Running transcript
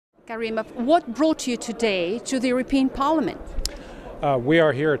Karimov, what brought you today to the European Parliament? We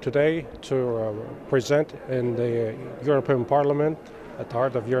are here today to present in the European Parliament, at the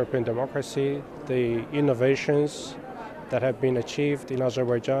heart of European democracy, the innovations that have been achieved in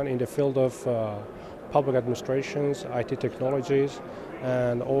Azerbaijan in the field of public administrations, IT technologies,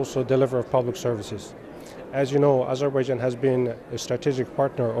 and also delivery of public services. As you know, Azerbaijan has been a strategic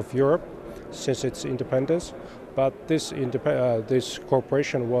partner of Europe since its independence, but this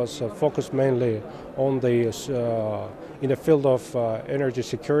cooperation was focused mainly on in the field of energy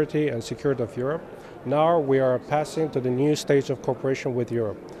security and security of Europe. Now we are passing to the new stage of cooperation with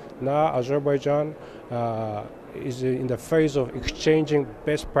Europe. Now Azerbaijan is in the phase of exchanging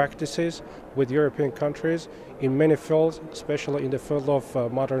best practices with European countries in many fields, especially in the field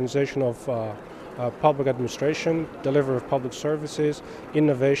of modernization of public administration, delivery of public services,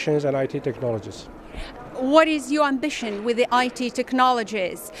 innovations and IT technologies. What is your ambition with the IT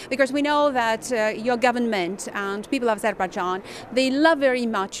technologies? Because we know that your government and people of Azerbaijan, they love very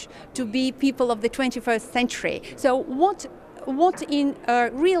much to be people of the 21st century. So what in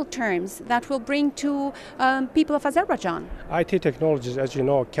real terms that will bring to people of Azerbaijan? IT technologies, as you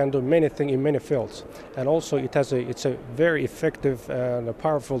know, can do many things in many fields, and also it's a very effective and a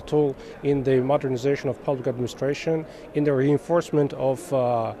powerful tool in the modernization of public administration, in the reinforcement of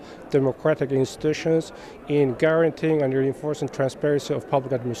democratic institutions, in guaranteeing and reinforcing transparency of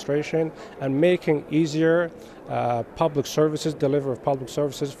public administration, and making easier public services, delivery of public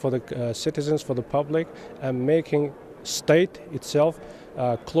services for the citizens, for the public, and making state itself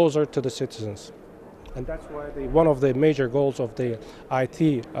closer to the citizens. And that's why one of the major goals of the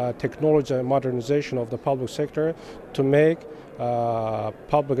IT technology and modernization of the public sector to make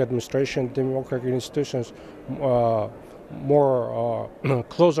public administration, democratic institutions more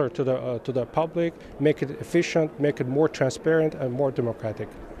closer to the public, make it efficient, make it more transparent and more democratic.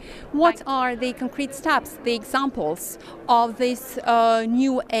 What are the concrete steps, the examples of these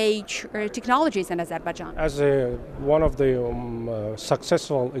new age technologies in Azerbaijan? As one of the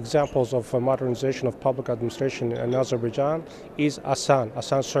successful examples of modernization of public administration in Azerbaijan is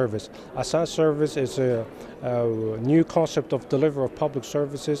Asan service. Asan service is a new concept of delivery of public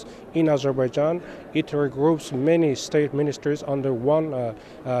services in Azerbaijan. It regroups many state ministries under one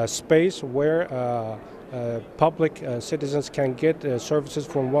space where public citizens can get services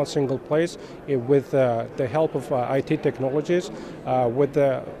from one single place with the help of IT technologies,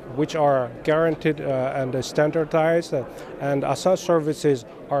 which are guaranteed and standardized. And Asan services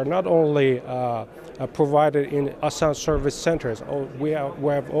are not only provided in Asan service centers. We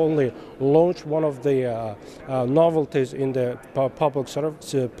have only launched one of the novelties in the public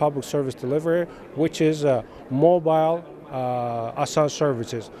service delivery, which is mobile Asan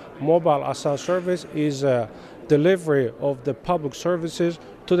services. Mobile Asan service is delivery of the public services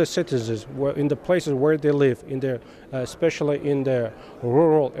to the citizens in the places where they live, especially in the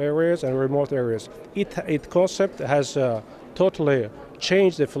rural areas and remote areas. Its concept has totally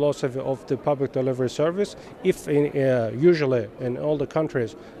changed the philosophy of the public delivery service. Usually in all the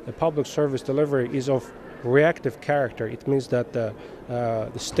countries, the public service delivery is of reactive character. It means that the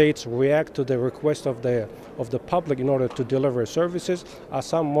states react to the request of the public in order to deliver services.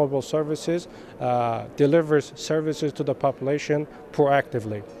 Some mobile services delivers services to the population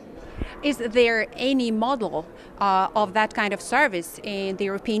proactively. Is there any model of that kind of service in the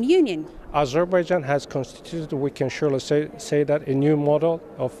European Union? Azerbaijan has constituted, we can surely say that, a new model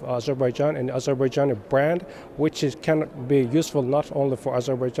of Azerbaijan, an Azerbaijani brand, which can be useful not only for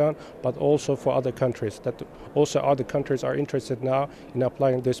Azerbaijan but also for other countries. That also other countries are interested now in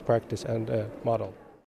applying this practice and model.